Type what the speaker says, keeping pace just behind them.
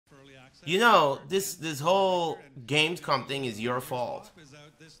You know, this whole Gamescom thing is your fault.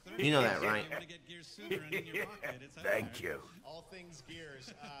 You know that, right? Thank you.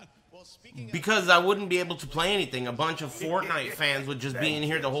 Because I wouldn't be able to play anything. A bunch of Fortnite fans would just be in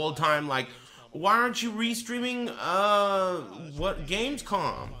here the whole time like, why aren't you restreaming, what,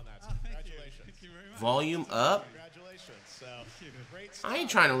 Gamescom? Volume up? I ain't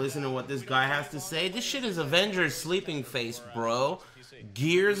trying to listen to what this guy has to say. This shit is Avengers Sleeping Face, bro.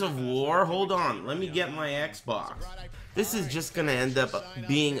 Gears of War? Hold on, let me get my Xbox. This is just gonna end up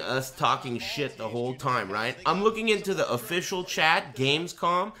being us talking shit the whole time, right? I'm looking into the official chat,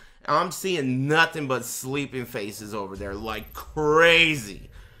 Gamescom, and I'm seeing nothing but sleeping faces over there like crazy.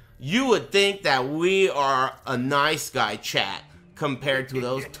 You would think that we are a nice guy chat compared to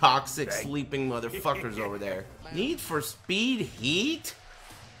those toxic sleeping motherfuckers over there. Need for Speed Heat?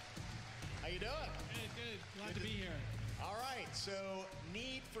 How you doing? Good. Glad to be here. All right, so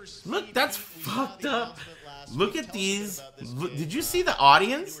Need for Speed. Look, that's fucked up. Look at these. Look, did you see the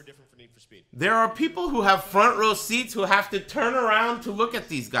audience? There are people who have front row seats who have to turn around to look at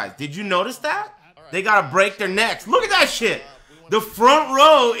these guys. Did you notice that? They gotta break their necks. Look at that shit. The front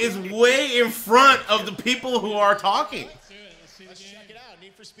row is way in front of the people who are talking. Let's check it out.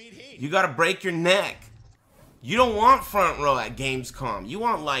 Need for Speed Heat. You gotta break your neck. You don't want front row at Gamescom. You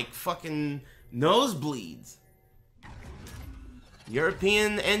want like fucking nosebleeds.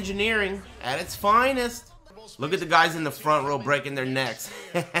 European engineering at its finest. Look at the guys in the front row breaking their necks.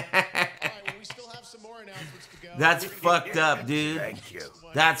 That's fucked up, dude. Thank you.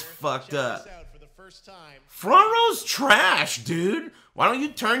 That's fucked up. Front row's trash, dude. Why don't you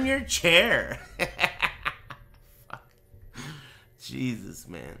turn your chair? Jesus,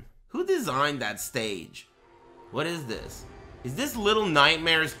 man. Who designed that stage? What is this? Is this Little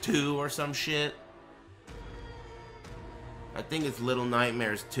Nightmares 2 or some shit? I think it's Little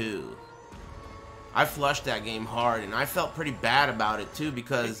Nightmares 2. I flushed that game hard, and I felt pretty bad about it, too,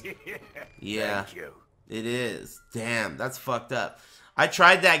 because... Yeah, it is. Damn, that's fucked up. I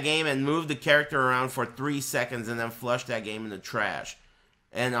tried that game and moved the character around for 3 seconds and then flushed that game in the trash.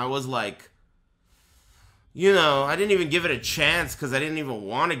 And I was like... You know, I didn't even give it a chance because I didn't even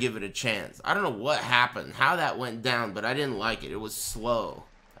want to give it a chance. I don't know what happened, how that went down, but I didn't like it. It was slow.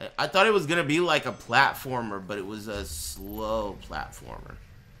 I thought it was going to be like a platformer, but it was a slow platformer.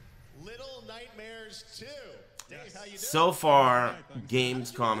 Little Nightmares 2. Dave, how you doing? So far,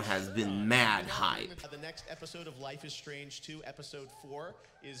 Gamescom has been mad hype. The next episode of Life is Strange 2, episode 4,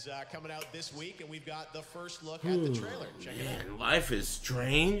 is coming out this week, and we've got the first look at the trailer. Check it out. Man, Life is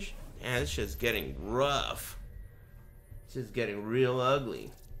Strange? Man, it's just getting rough. It's just getting real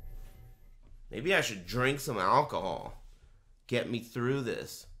ugly. Maybe I should drink some alcohol. Get me through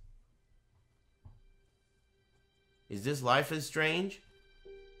this. Is this Life is Strange?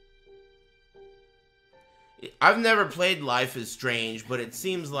 I've never played Life is Strange, but it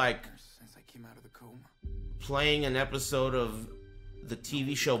seems like playing an episode of the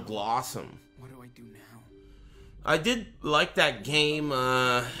TV show Blossom. What do I do now? I did like that game,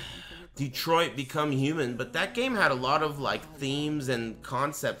 Detroit Become Human, but that game had a lot of like themes and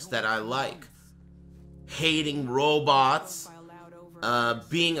concepts that I like. Hating robots,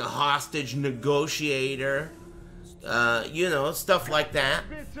 being a hostage negotiator, you know, stuff like that.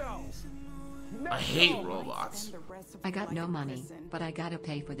 I hate robots. I got no money, but I gotta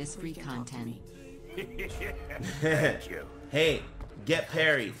pay for this free content. Thank you. Hey, get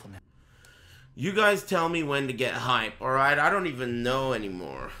parried. You guys tell me when to get hype, alright? I don't even know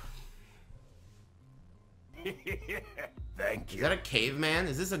anymore. Thank you. Is that a caveman?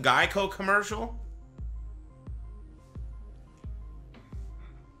 Is this a Geico commercial?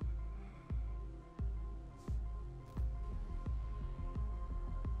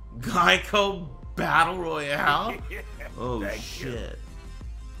 Geico Battle Royale? Oh shit.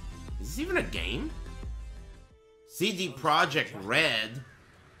 Is this even a game? CD Projekt Red?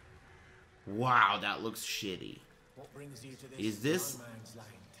 Wow, that looks shitty. Is this...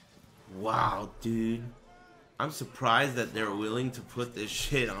 Wow, dude. I'm surprised that they're willing to put this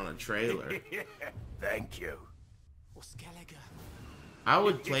shit on a trailer. Thank you. I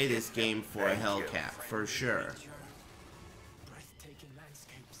would play this game for a Hellcat, for sure. Breathtaking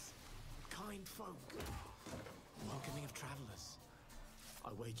landscapes, kind folk, welcoming of travelers. I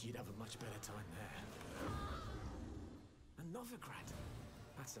wager you'd have a much better time there. And Novigrad,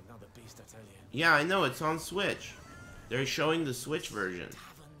 that's another beast, I tell you. Yeah, I know, it's on Switch. They're showing the Switch version.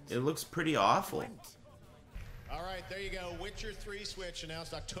 It looks pretty awful. All right, there you go. Witcher 3 Switch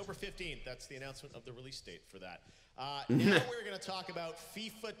announced October 15th. That's the announcement of the release date for that. Now we're going to talk about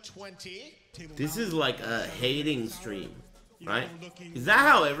FIFA 20. This is like a hating stream. right? Is that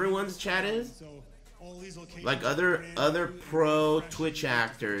how everyone's chat is? Like other pro Twitch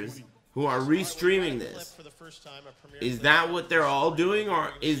actors who are restreaming this. Is that what they're all doing,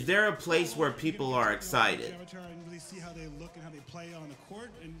 or is there a place where people are excited?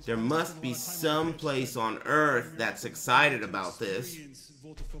 There must be some place on Earth that's excited about this.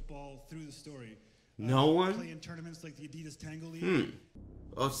 No one?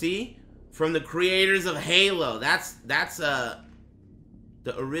 Oh, see? From the creators of Halo. That's the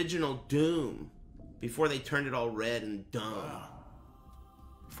original Doom. Before they turned it all red and dumb.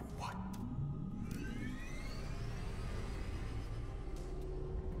 For what?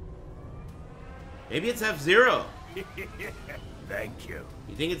 Maybe it's F-Zero. Thank you.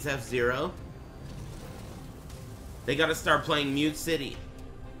 You think it's F-Zero? They gotta start playing Mute City.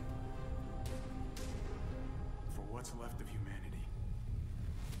 For what's left of humanity.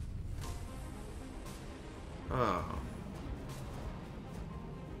 Oh.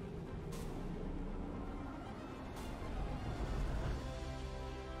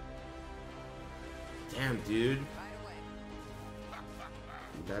 Damn, dude.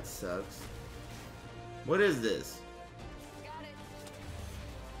 That sucks. What is this?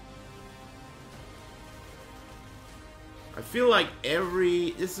 I feel like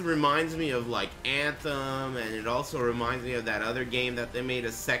this reminds me of like Anthem, and it also reminds me of that other game that they made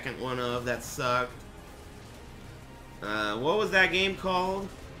a second one of that sucked. What was that game called?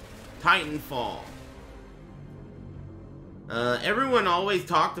 Titanfall. Everyone always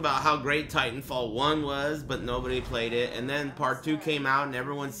talked about how great Titanfall 1 was, but nobody played it. And then Part 2 came out and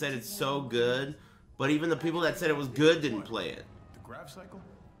everyone said it's so good. But even the people that said it was good didn't play it. The grav cycle?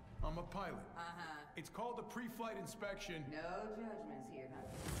 I'm a pilot. It's called a pre-flight inspection. No judgments here, huh?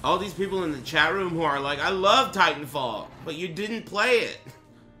 All these people in the chat room who are like, I love Titanfall, but you didn't play it.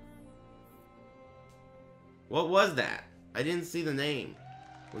 What was that? I didn't see the name.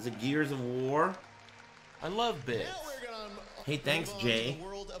 Was it Gears of War? I love bits. Hey, thanks, Jay.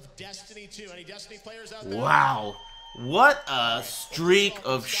 Wow. What a streak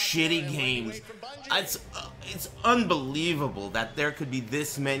of shitty games. It's unbelievable that there could be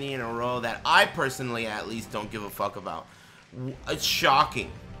this many in a row that I personally at least don't give a fuck about. It's shocking.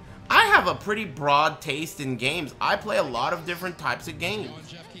 I have a pretty broad taste in games. I play a lot of different types of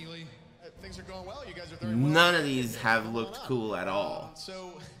games. None of these have looked cool at all.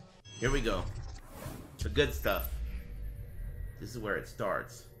 Here we go. The good stuff. This is where it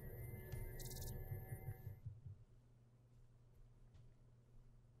starts.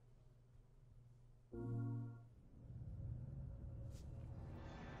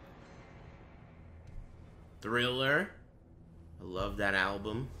 Thriller. I love that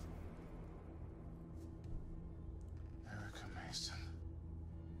album. Erica Mason.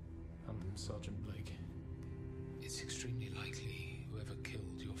 I'm Sergeant Blake. It's extremely likely whoever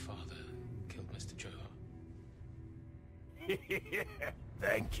killed your father killed Mr. Joe.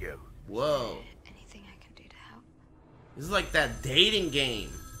 Thank you. Whoa. Anything I can do to help? This is like that dating game.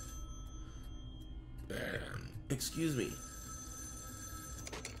 Excuse me.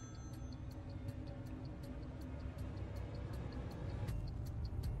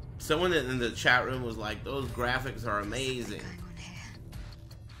 Someone in the chat room was like, those graphics are amazing.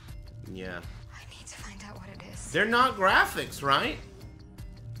 Yeah. I need to find out what it is. They're not graphics, right?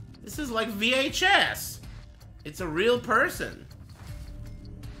 This is like VHS. It's a real person.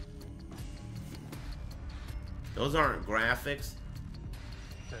 Those aren't graphics.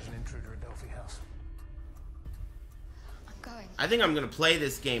 There's an intruder at Delphi House. I'm going. I think I'm gonna play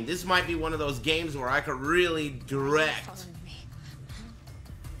this game. This might be one of those games where I could really direct Following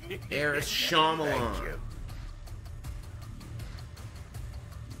me. Eris Thank Shyamalan. you.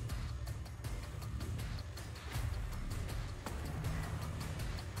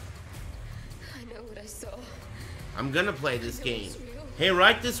 I know what I saw. I'm gonna play this game. Hey,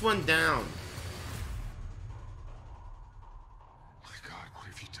 write this one down. My God, what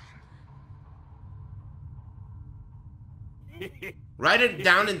have you done? Write it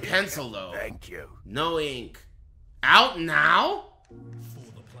down in pencil, though. Thank you. No ink. Out now? For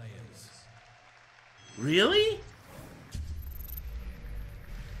the players. Really?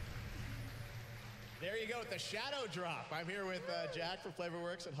 There you go with the shadow drop. I'm here with Jack from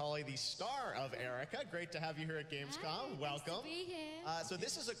Flavorworks and Holly, the star of Erica. Great to have you here at Gamescom. Hi, Welcome. Nice to be here. So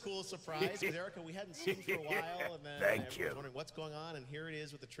this is a cool surprise with Erica. We hadn't seen for a while, and then Thank everyone's you. wondering what's going on, and here it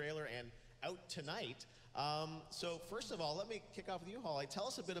is with the trailer and out tonight. So first of all, let me kick off with you, Holly. Tell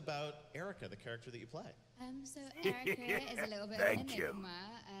us a bit about Erica, the character that you play. So Erica is a little bit Thank of an you. enigma.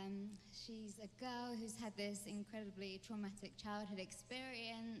 She's a girl who's had this incredibly traumatic childhood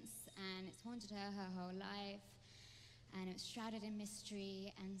experience, and it's haunted her whole life. and it's shrouded in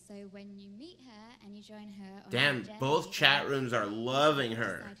mystery. And so when you meet her and you join her on Damn, her journey, both chat rooms are loving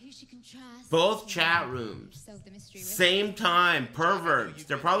her. decide who she can trust, Both chat rooms. solve the mystery with Same time, perverts.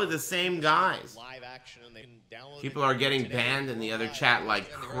 They're probably the same guys. Live action, and they can download People it are getting today. banned in the other chat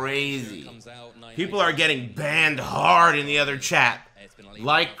like crazy. Comes out 9 People are getting banned hard in the other chat It's been a lead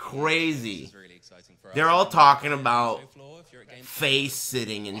like up. crazy. This is really exciting for us. They're all talking about Show floor, if you're at Gamescom. face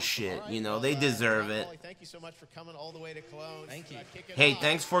sitting and shit. You know, they deserve it. Molly, thank you so much for coming all the way to Cologne. Thank you. Kick it Hey, off.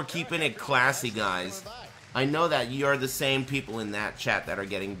 thanks for keeping it classy, guys. I know that you're the same people in that chat that are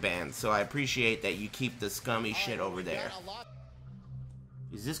getting banned, so I appreciate that you keep the scummy shit over there.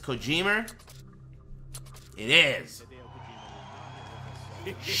 Is this Kojima? It is.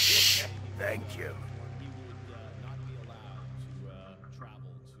 Shh. Thank you.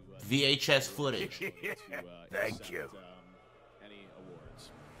 VHS footage. Thank you. Any awards.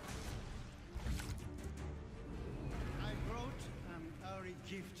 I brought an early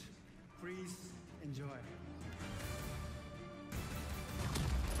gift. Please enjoy.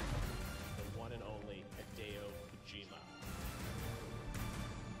 The one and only Hideo Kojima.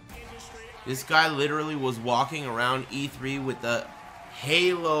 This guy literally was walking around E3 with a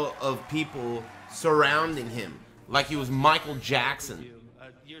halo of people surrounding him, like he was Michael Jackson.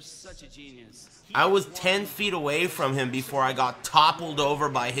 You're such a genius. I was 10 feet away from him before I got toppled over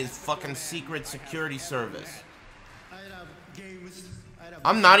by his fucking secret security service. I love games. I love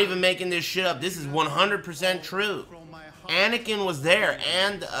I'm not even making this shit up. This is 100% true. from my heart. Anakin was there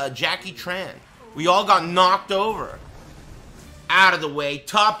and Jackie Tran. We all got knocked over. Out of the way.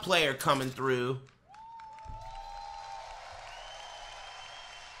 Top player coming through.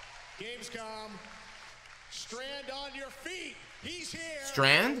 Gamescom, Strand on your feet. He's here.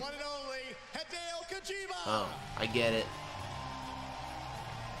 Strand? The one and only Hideo Kojima. Oh, I get it.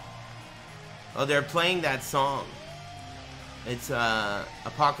 Oh, they're playing that song. It's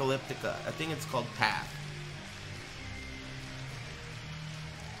Apocalyptica. I think it's called Path.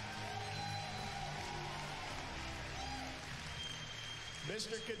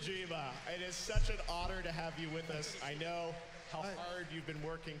 Mr. Kojima, it is such an honor to have you with us. I know how hard you've been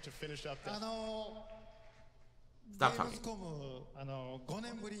working to finish up this. Stop talking. 5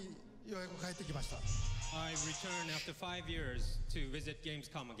年ぶりようやく帰ってきました。 I return after 5 years to visit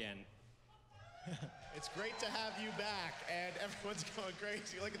Gamescom again. It's great to have you back, and everyone's going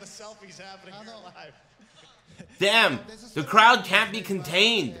crazy. Look at the selfies happening here live. Damn, the crowd can't be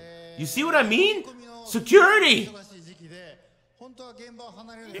contained. You see what I mean? Security! 忙しい時期で本当は現場を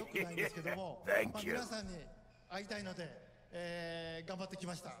離れるのは良くないんですけども、 Thank you. 皆さんに会いたいので、頑張ってき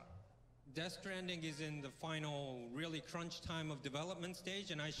ました。 Death Stranding is in the final, really crunch time of development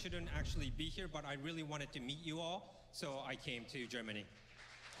stage, and I shouldn't actually be here, but I really wanted to meet you all, so I came to Germany.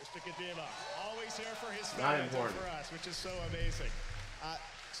 Mr. Kojima, always here for his Not fans and important. for us, which is so amazing.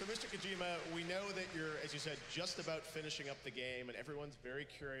 So, Mr. Kojima, we know that you're, as you said, just about finishing up the game, and everyone's very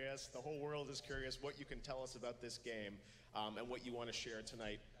curious. The whole world is curious what you can tell us about this game and what you want to share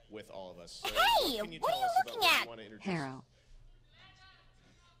tonight with all of us. So, Hey, what can you what tell are you us about looking what at? you want to introduce? Harrow.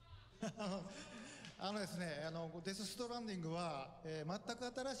 ですね、デス・ストランディングは、全く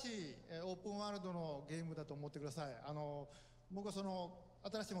新しい、オープンワールドのゲームだと思ってください。僕はその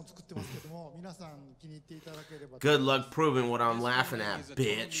新しいものを作ってますけども、皆さん気に入っていただければ。 Good luck proving what I'm Death laughing Stranding at, is a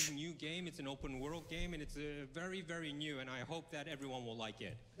totally bitch. new game. It's an open world game, and it's very, very new, and I hope that everyone will like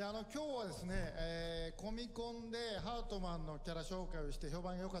it. で今日はですね、コミコンでハートマンのキャラ紹介をして評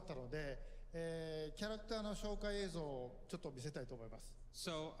判が良かったので、キャラクターの紹介映像をちょっと見せたいと思います。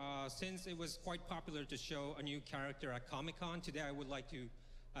 So, since it was quite popular to show a new character at Comic-Con, today I would like to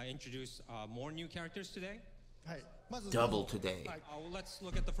introduce more new characters today. はい、まず Double today. Let's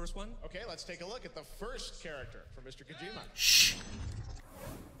look at the first one. Okay, let's take a look at the first character for Mr. Kojima. Shh.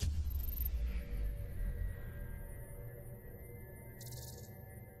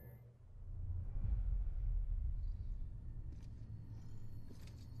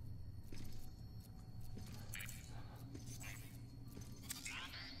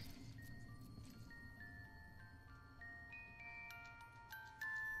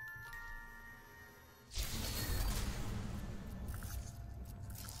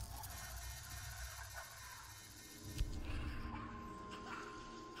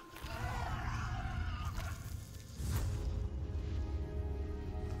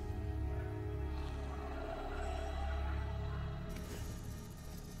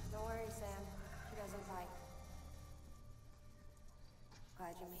 Don't worry, Sam. She doesn't bite.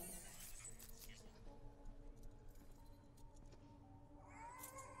 Glad you made it.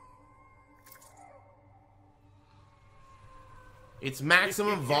 It's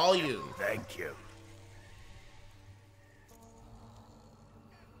maximum volume. Thank you.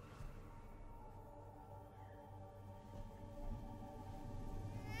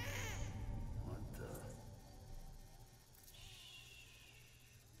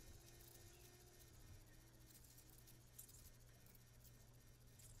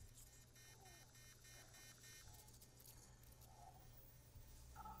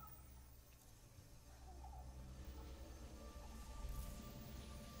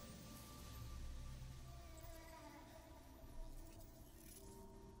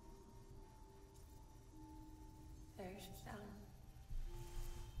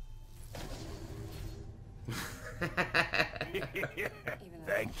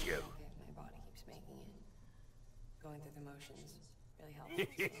 Thank you. My body keeps making it. Going through the motions really helps.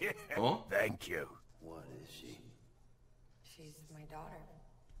 Oh? Thank you. What is she? She's my daughter.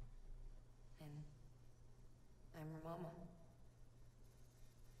 And I'm her mama.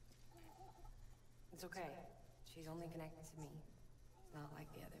 It's okay. She's only connected to me. Not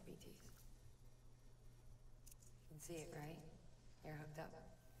like the other BTs. You can see it, right? You're hooked up.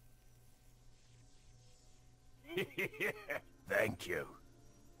 Thank you.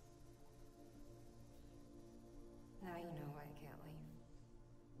 Now you know why I can't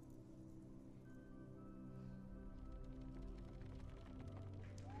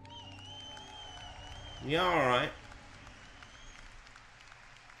leave. Yeah, alright.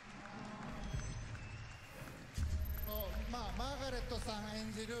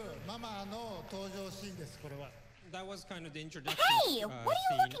 That was kind of the introduction. Hey, what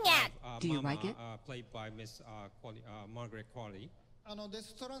are you looking at? Do you Mama, like it? Played by Miss Margaret Qualley. デス・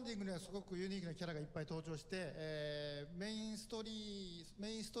ストランディングにはすごくユニークなキャラがいっぱい登場して、メインストーリ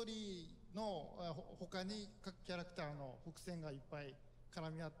ーの他に各キャラクターの伏線がいっぱい絡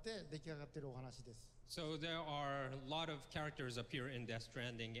み合って出来上がっているお話です。So there are a lot of characters appear in Death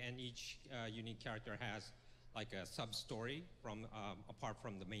Stranding, and each unique character has like a sub-story from apart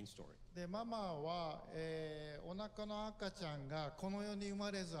from the main story. でママは、お腹の赤ちゃんがこの世に生ま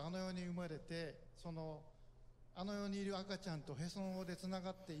れずあの世に生まれてあの世にいる赤ちゃんとへその緒でつな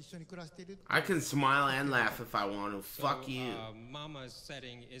がって一緒に暮らしている。I can smile and laugh if I want to. Fuck you. Mama's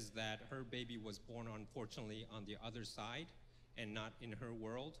setting is that her baby was born unfortunately on the other side and not in her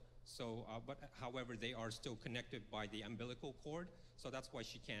world. So, but however, they are still connected by the umbilical cord. So that's why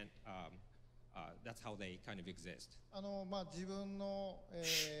she can't. That's how they kind of exist. 自分の、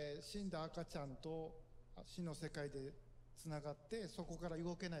死んだ赤ちゃんと死の世界でつながってそこから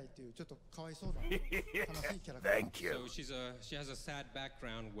動けないというちょっとかわいそうな悲しいキャラクター。Thank you. So she has a sad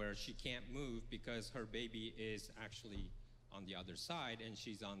background where she can't move because her baby is actually on the other side and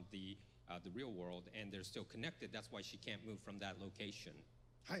she's on the real world and they're still connected. That's why she can't move from that location.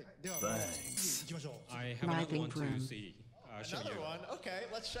 はい、では行きましょう。I have another one to see. Another one? Okay,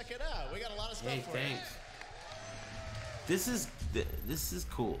 let's check it out. We got a lot of stuff Hey, for you. thanks. This is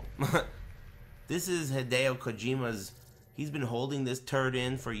cool. This is Hideo Kojima's. He's been holding this turd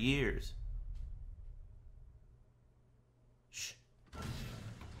in for years. Shh.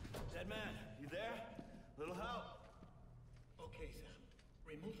 Dead man, you there? Little help? Okay, Sam.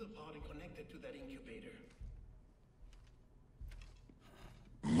 Remove the pod and connect it to that incubator.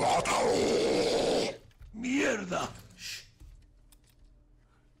 ¡Mátalo! ¡Mierda! Shh.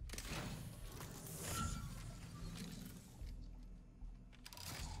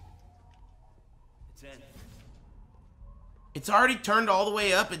 It's in. It's already turned all the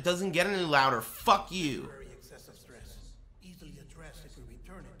way up. It doesn't get any louder. Fuck you. Very excessive stress. Easily addressed if we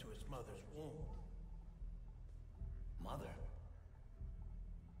return it to its mother's womb. Mother?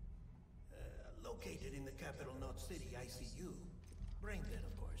 Located in the capital Knot City ICU. Brain dead,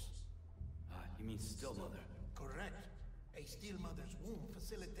 of course. You mean still mother? Correct. A still mother's womb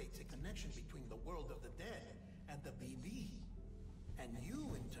facilitates a connection between the world of the dead and the BB. And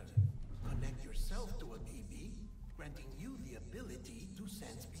you, in turn, connect yourself to a BB, granting you the ability to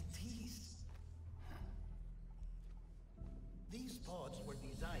sense BTs. These pods were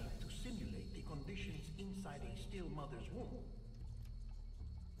designed to simulate the conditions inside a still mother's womb.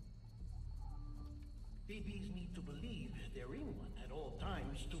 BBs need to believe they're in one at all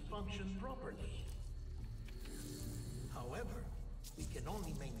times to function properly. However, we can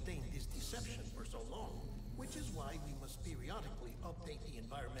only maintain this deception for so long, which is why we must periodically update the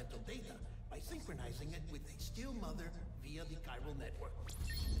environmental data by synchronizing it with a still mother via the chiral network.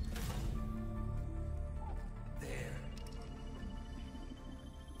 There.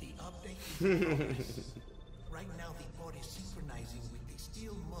 The update is in progress. Right now the pod is synchronizing with the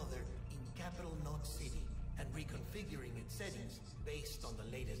still mother in capital Knot City and reconfiguring its settings based on the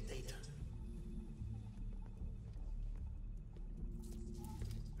latest data.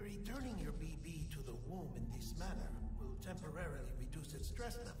 Returning your BB to the womb in this manner will temporarily reduce its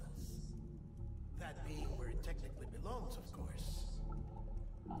stress levels. That being where it technically belongs, of course.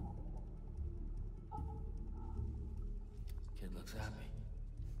 Kid looks happy.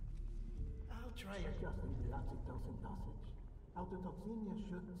 I'll try adjusting the oxytocin dosage. Autotoxemia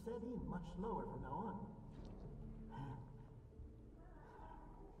should set in much slower from now on.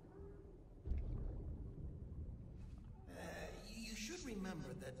 You should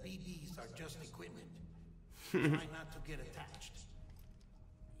remember that BBs are just equipment. Try not to get attached.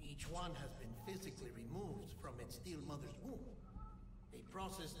 Each one has been physically removed from its still mother's womb. A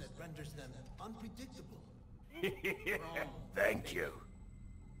process that renders them unpredictable Thank you.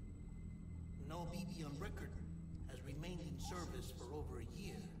 No BB on record has remained in service for over a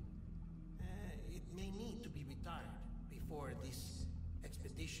year. It may need to be retired before this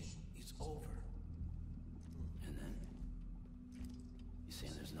expedition is over. And then? You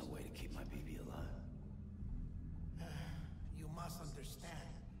saying there's no way to keep my BB alive? You must understand,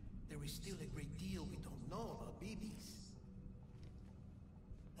 there is still a great deal we don't know about BBs.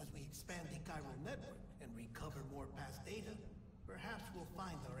 As we expand the chiral network and recover more past data, perhaps we'll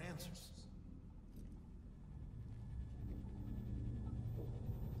find our answers.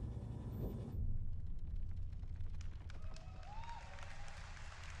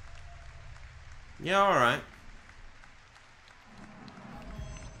 Yeah, all right.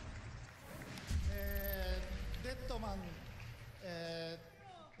 デッドマン、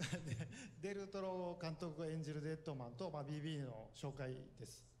デルトロ監督が演じるデッドマンと、BB の紹介で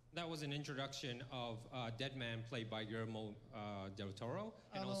す。That was an introduction of Dead Man, played by Guillermo del Toro,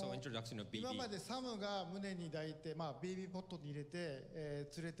 and also introduction of BB. 今までサムが胸に抱いて、BB ポットに入れて、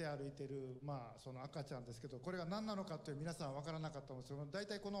連れて歩いてる、その赤ちゃんですけど、これが何なのかという皆さん分からなかったんですけど、大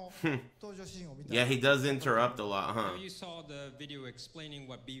体この登場シーンを見た。Yeah, he does interrupt a lot, huh? So you saw the video explaining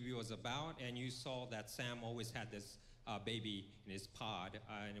what BB was about, and you saw that Sam always had this baby in his pod,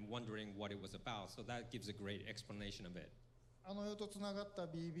 and wondering what it was about. So that gives a great explanation of it. 世とつながった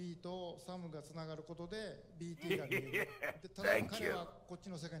BB とサムがつながることで BT が見える。ただ彼はこっち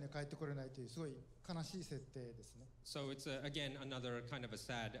の世界に帰ってこれないというすごい悲しい設定ですね。So it's again another kind of a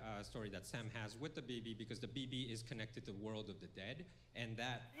sad story that Sam has with the BB, because the BB is connected to the world of the dead, and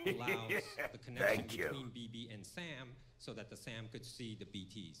that allows the connection between BB and Sam so that the Sam could see the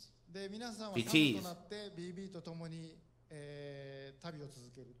BTs. で皆さんはサムとなって BB と共に、旅を続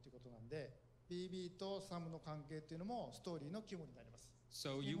けるっていうことなんで。BB とサムの関係っていうのもストーリーの肝になります。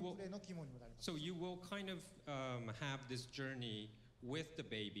So you will kind of have this journey with the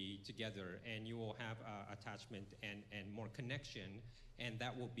baby together, and you will have attachment and more connection, and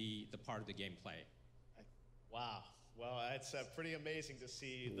that will be the part of the gameplay. Wow. Well, it's pretty amazing to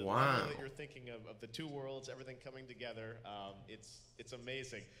see the level that you're thinking of the two worlds, everything coming together. It's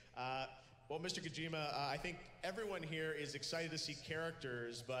amazing. Well, Mr. Kojima, I think everyone here is excited to see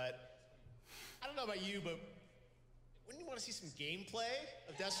characters, but I don't know about you, but wouldn't you want to see some gameplay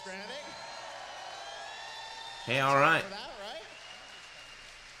of Death Stranding? Hey, all right.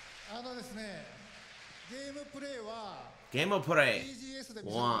 ですね、ゲームプレイは TGS で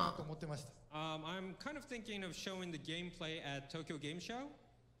見せようかなと思ってました。I'm kind of thinking of showing the gameplay at Tokyo Game Show.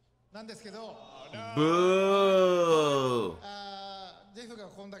 なんですけど、Boo! ジェフが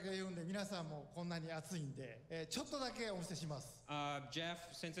こんだけ言うんで皆さんもこんなに熱いんで、ちょっとだけお見せします。Jeff,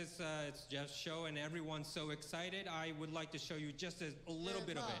 since it's Jeff's show and everyone's so excited, I would like to show you just a little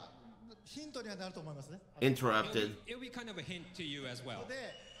bit of it. ヒントにはなると思いますね。Interrupted. It'll be kind of a hint to you as well.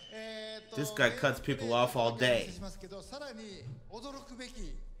 This guy cuts people off all day. さらに驚くべ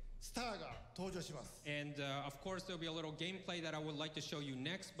きスターが登場します。And of course there'll be a little gameplay that I would like to show you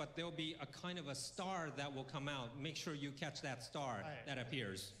next, but there'll be a kind of a star that will come out. Make sure you catch that star that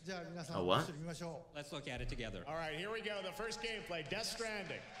appears. じゃあ皆さん一緒に見ましょう。Let's look at it together. All right, here we go. The first gameplay, Death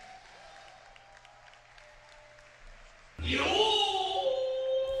Stranding.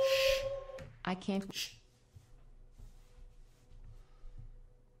 I can't.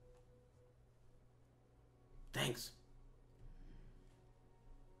 Thanks.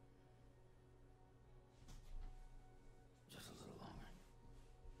 Just a little longer.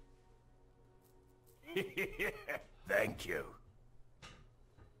 Thank you.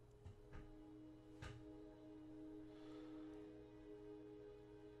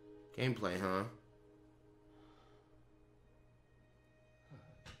 Gameplay, huh?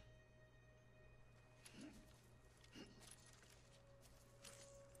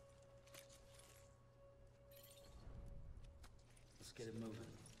 Let's get it moving.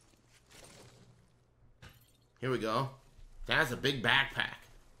 Here we go. That's a big backpack.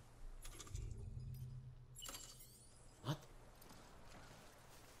 What?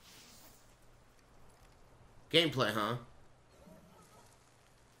 Gameplay, huh?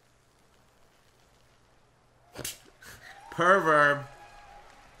 Perverb.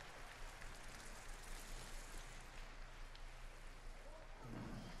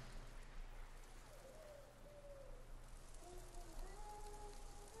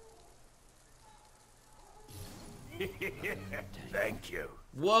 Thank you.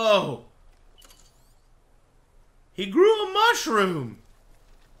 Whoa! He grew a mushroom!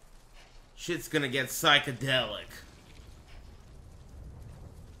 Shit's gonna get psychedelic.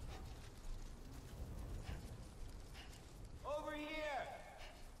 Over here!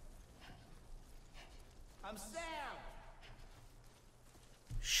 I'm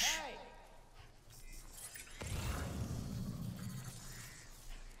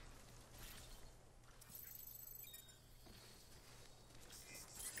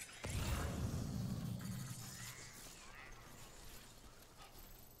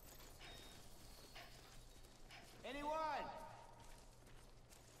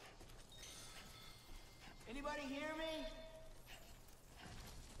Anybody hear me?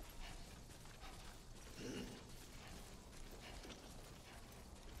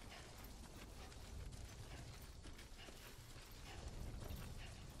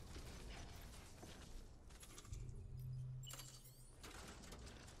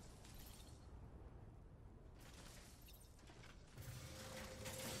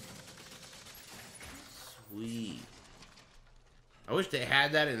 Sweet. I wish they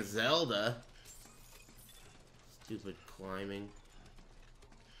had that in Zelda. Stupid climbing.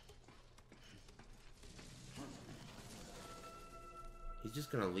 He's just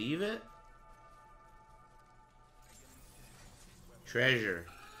gonna leave it? Treasure.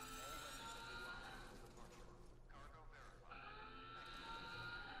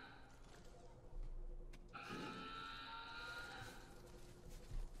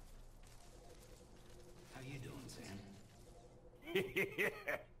 How you doing, Sam?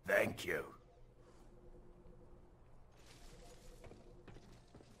 Thank you.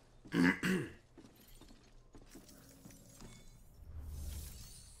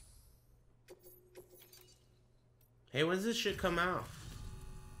 Hey, when does this shit come out?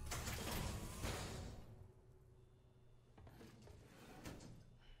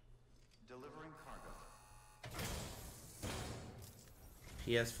 Delivering cargo.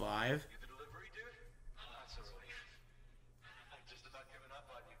 PS5? That's a relief. I've just about given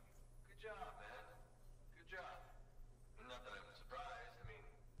up on you. Good job, man. Good job. Not that I'm surprised. I mean,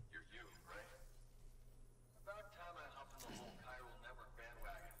 you're you, right? About time I hopped on the whole Chiral Network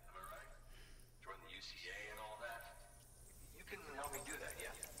bandwagon, am I right? Join the UCA and all that. You can help me do that,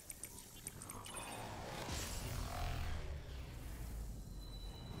 yeah?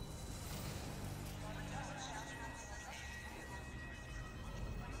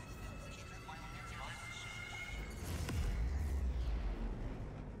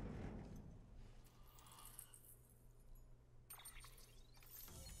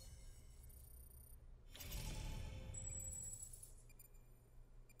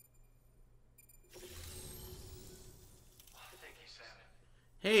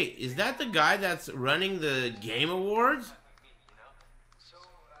 Hey, is that the guy that's running the Game Awards?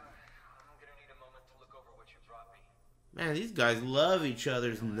 Man, these guys love each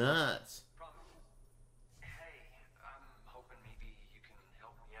other's nuts. Hey, I'm hoping maybe you can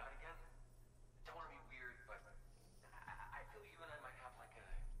help me out again. Don't want to be weird, but I feel you and I might have like a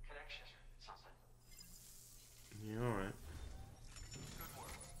connection or something. Yeah, alright. Good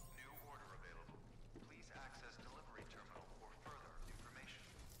work. New order available. Please access delivery terminal for further information.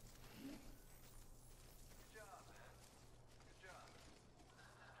 Good job, man. Good job.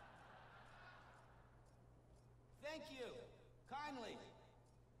 Thank you. Kindly.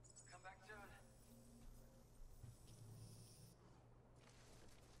 Come back soon.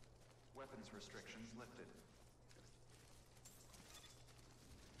 Weapons restrictions lifted.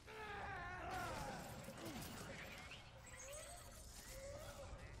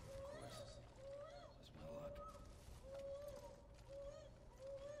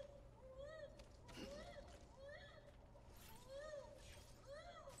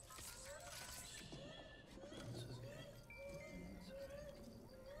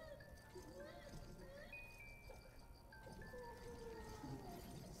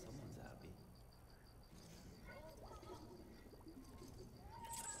 Someone's happy.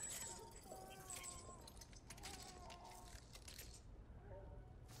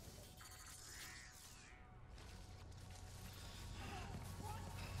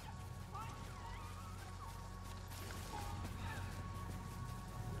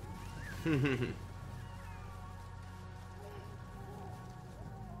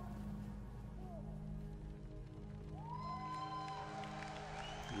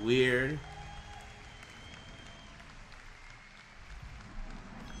 Weird.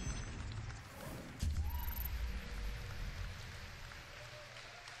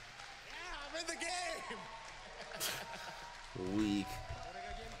 I'm in the game! Weak.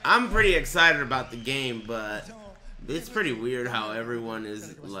 I'm pretty excited about the game, but it's pretty weird how everyone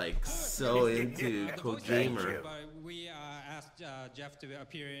is like so into Kojima. We asked Jeff to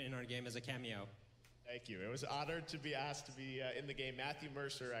appear in our game as a cameo. Thank you. It was honored to be asked to be in the game. Matthew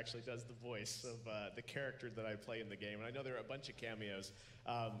Mercer actually does the voice of the character that I play in the game, and I know there are a bunch of cameos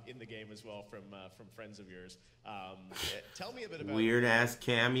in the game as well from friends of yours. Tell me a bit about Weird ass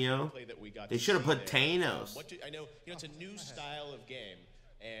cameo. They should have put Thanos. I know it's a new style of game,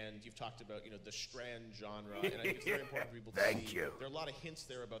 and you've talked about the Strand genre, and I think it's very important for people to Thank see. you. There are a lot of hints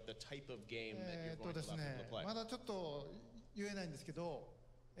there about the type of game that you're going to allow people to play. まだちょっと言えないんですけど、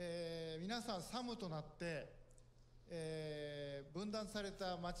皆さんサムとなって、分断され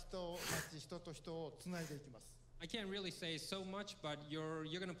た町と町、人と人をつないでいきます。I can't really say so much, but you're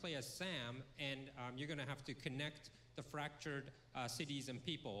going to play as Sam, and you're going to have to connect the fractured cities and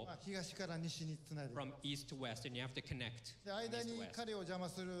people 東から西につないでいき from ます。 east to west, and you have to connect で from 間 east に to west. 彼を邪魔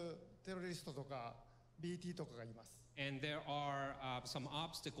するテロリストとか BT とかがいます。 And there are some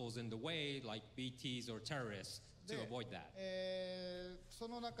obstacles in the way, like BTs or terrorists, to で avoid that. そ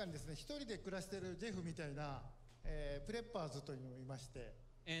の中にですね、一人で暮らしているジェフみたいな、プレッパーズというのがいまして、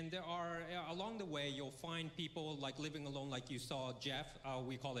 And there are, along the way, you'll find people like living alone, like you saw Jeff.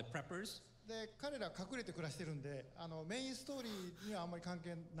 We call it preppers. で彼ら隠れて暮らしてるんで、メインストーリーにはあんまり関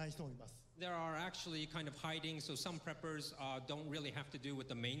係ない人もいます。 There are actually kind of hiding, so some preppers don't really have to do with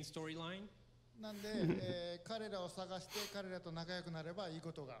the main storyline. なんで、彼らを探して彼らと仲良くなればいい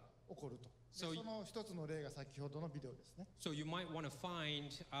ことが起こると。で So その一つの例が先ほどのビデオですね。 So you might want to find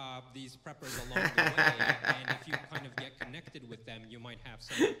these preppers along the way, and if you kind of get connected with them, you might have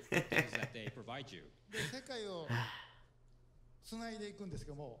some things that they provide you. で世界をつないでいくんですけ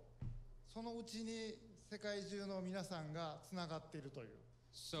ども、そのうちに世界中の皆さんがつながっているという、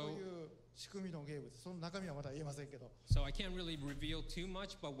そういう仕組みのゲームです。その中身はまだ言えませんけど。 So I can't really reveal too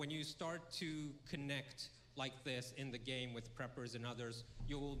much, but when you start to connect like this in the game with preppers and others,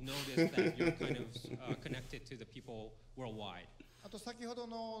 you'll notice that you're kind of connected to the people worldwide. あと先ほど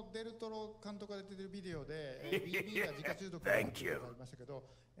のデルトロ監督が出ているビデオで BB が自家中毒になることがありましたけど、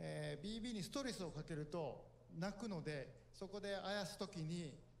BB にストレスをかけると泣くので、そこであやすとき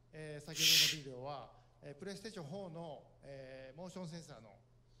に、先ほどのビデオは、プレイステーション4の、モーションセンサーの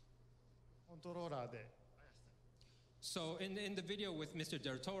コントローラーで So in the video with Mr.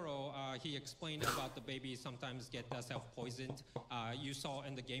 Del Toro, he explained about the baby sometimes get self-poisoned. You saw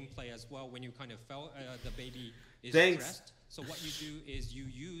in the gameplay as well when you kind of felt the baby is stressed. So what you do is you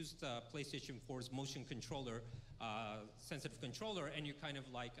use the PlayStation 4's motion controller, sensitive controller, and you kind of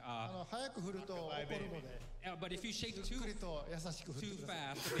like. 早く振ると怒るので。 But if you shake too ゆっくりと優しく振ってくだ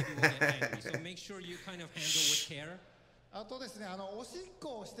さい。 fast, the baby will get angry. So make sure you kind of handle with care. あとですね、おしっ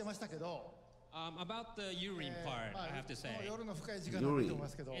こをしてましたけど。 About the urine part, I have to say. 夜の深い時間だと思いま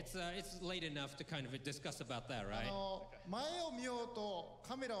すけど。It's late enough to kind of discuss about that, right? 前を見ようと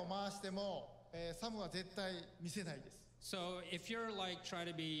カメラを回しても、サムは絶対見せないです。 So if you're like try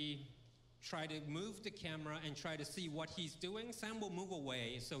to move the camera and try to see what he's doing, Sam will move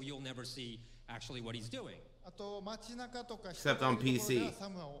away, so you'll never see actually what he's doing. あと街中とか Except on PC. サ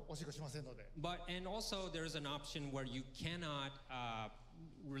ムはおしっこしませんので。 And also there's an option where you cannot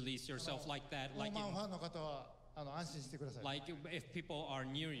release yourself like that. Like ファンの方は安心してください。 Like if people are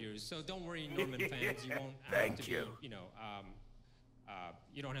near you, so don't worry, Norman fans, you won't have to be,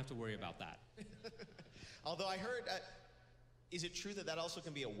 you don't have to worry about that. Although I heard, is it true that that also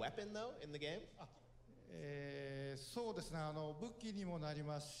can be a weapon though in the game? そうですね。武器にもなり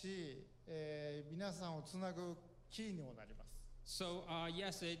ますし、皆さんをつなぐキーにもなります。 So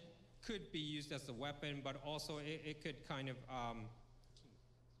yes, it could be used as a weapon, but also it could kind of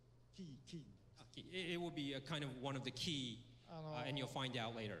it will be a kind of one of the key, and you'll find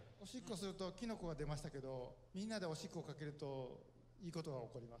out later. おしっこするとキノコが出ましたけど、みんなでおしっこをかけるといいことが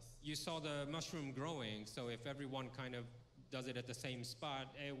起こります。 You saw the mushroom growing, so if everyone kind of does it at the same spot,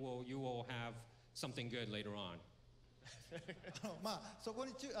 you will have something good later on. まあそこ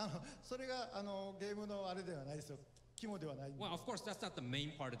にそれがゲームのあれではないですよ。肝ではない。 Well, of course, that's not the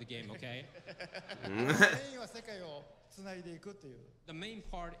main part of the game, okay? メインは世界をつないでいくっていう。 The main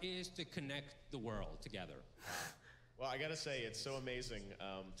part is to connect the world together. Well, I gotta say, it's so amazing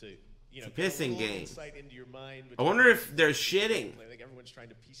to It's a pissing game. insight into your mind. I wonder if they're shitting. I think everyone's trying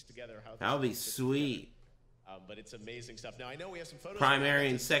to piece together how. That would be sweet. But it's amazing stuff. Now I know we have some photos. Primary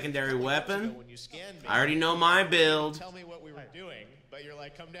and secondary weapon. When you scanned me, I already know my build. Tell me what we were doing, but you're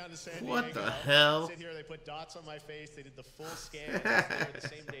like, come down to San Diego. What the hell? Sit here. They put dots on my face. They did the full scan. The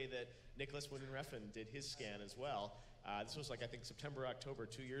same day that Nicholas Winden-Refn did his scan as well. This was like I think September, October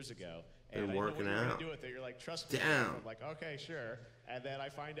 2 years ago. And Been I know working when you were out. gonna do it, that you're like, trust me. Damn. I'm like, okay, sure. And then I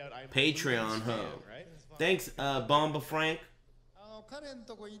find out I'm Patreon scan, ho. right? Thanks, Bomba Frank. 彼の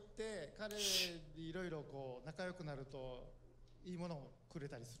とこ行って彼にいろいろこう仲良くなるといいものをくれ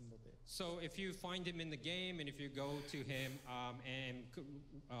たりするので。 So if you find him in the game and if you go to him and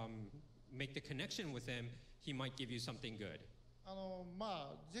make the connection with him, he might give you something good.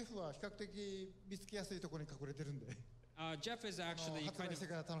 まあジェフは比較的見つけやすいところに隠れてるんで。Jeff is actually 発 kind 売して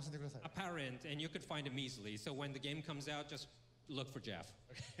から楽しんでください。 of apparent, and you could find him easily. So when the game comes out, just look for Jeff.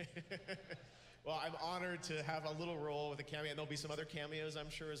 Well, I'm honored to have a little role with a cameo, and there'll be some other cameos,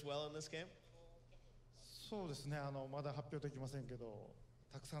 I'm sure, as well in this game. そうですね。まだ発表できませんけど、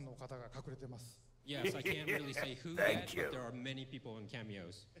たくさんの方が隠れてます。Yes, I can't really say who Thank yet, you. but there are many people in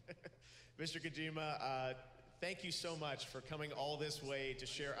cameos. Mr. Kojima, thank you so much for coming all this way to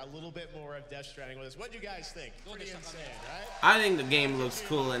share a little bit more of Death Stranding with us. What do you guys think? Pretty insane, right? I think the game looks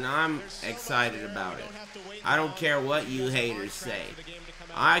cool, and I'm excited about it. I don't care what you haters say.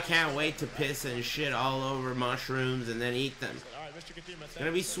 I can't wait to piss and shit all over mushrooms and then eat them. It's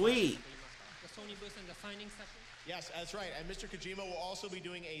gonna be sweet. The Sony booth and the signing section? Yes, that's right. And Mr. Kojima will also be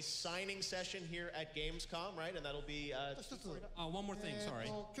doing a signing session here at Gamescom, right? And that'll be... one more thing, sorry.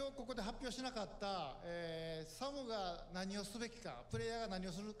 今日ここで発表しなかった、サムが何をすべきか、プレイヤーが何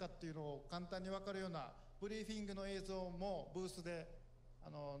をするかっていうのを簡単に分かるようなブリーフィングの映像もブースで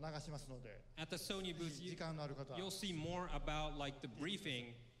流しますので。At the Sony booth, 時間のある方。you'll see more about like the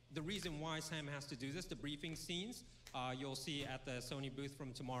briefing, the reason why Sam has to do this, the briefing scenes. You'll see at the Sony booth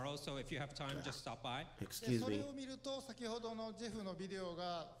from tomorrow. So if you have time, just stop by. Excuse me. それを見ると先ほどのジェフのビデオ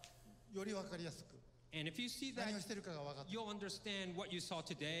がより分かりやすく。 And if you see that, you'll understand what you saw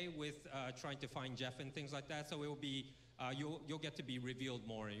today with trying to find Jeff and things like that. So it will be, you'll get to be revealed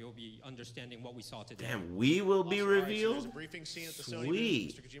more, and you'll be understanding what we saw today. Damn, we will be revealed? There's a briefing scene at the Sony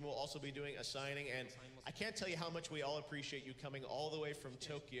Sweet. booth. Mr. Kojima will also be doing a signing, and I can't tell you how much we all appreciate you coming all the way from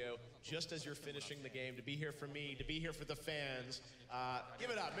Tokyo just as you're finishing the game, to be here for me, to be here for the fans.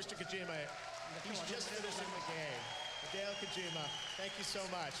 Give it up, Mr. Kojima. He's just finishing the game. Hideo Kojima, thank you so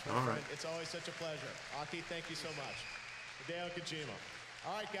much, my all friend. right. It's always such a pleasure. Aki, thank you so much. Hideo Kojima.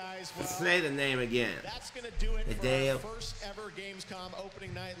 All right, guys. Well, Say the name again. That's going to do it Hideo. for our first ever Gamescom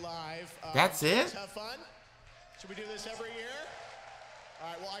opening night live. That's it? Let's have fun. Should we do this every year? All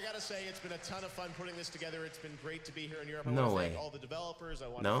right, well, I got to say, it's been a ton of fun putting this together. It's been great to be here in Europe. I No want to way. thank all the developers. I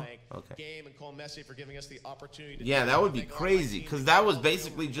want No? to thank Okay. Game and Cole Messi for giving us the opportunity to Yeah, do that would be Thank all my crazy, team because to that come was all the way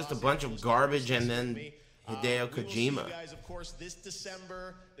basically from just a Los bunch of Angeles garbage to and see then me. Hideo We will see you Kojima. guys, of course, this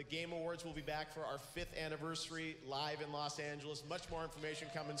December. The Game Awards will be back for our 5th anniversary live in Los Angeles. Much more information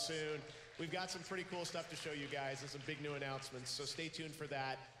coming soon. We've got some pretty cool stuff to show you guys and some big new announcements, so stay tuned for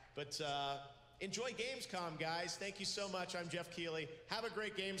that. But enjoy Gamescom, guys. Thank you so much. I'm Jeff Keighley. Have a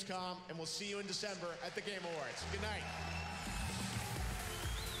great Gamescom, and we'll see you in December at the Game Awards. Good night.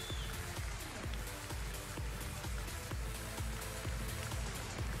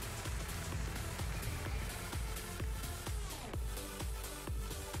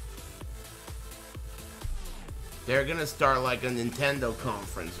 They're gonna start like a Nintendo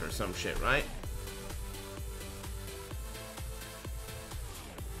conference or some shit, right?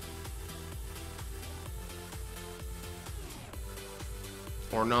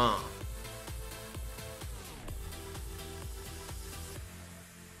 Or not?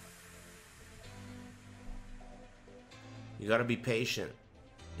 You gotta be patient.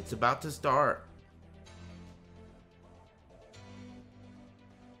 It's about to start.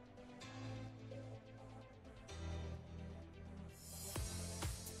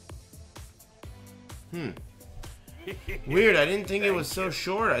 Weird, I didn't think it was so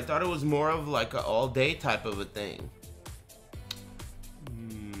short. I thought it was more of like an all-day type of a thing.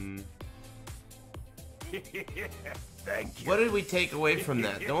 Thank you. What did we take away from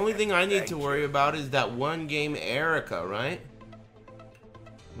that? The only thing I need to worry about is that one game, Erica, right?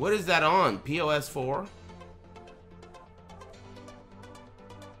 What is that on? POS 4?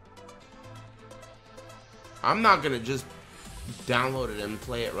 I'm not gonna just download it and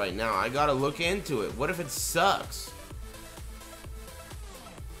play it right now. I gotta look into it. What if it sucks?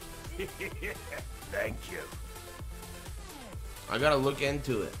 Thank you. I gotta look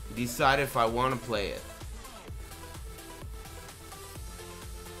into it. Decide if I want to play it.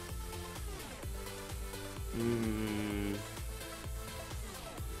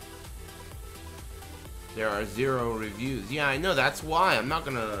 There are 0 reviews. Yeah, I know. That's why I'm not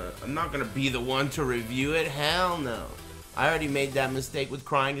gonna be the one to review it. Hell no. I already made that mistake with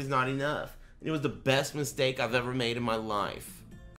Crying Is Not Enough. It was the best mistake I've ever made in my life.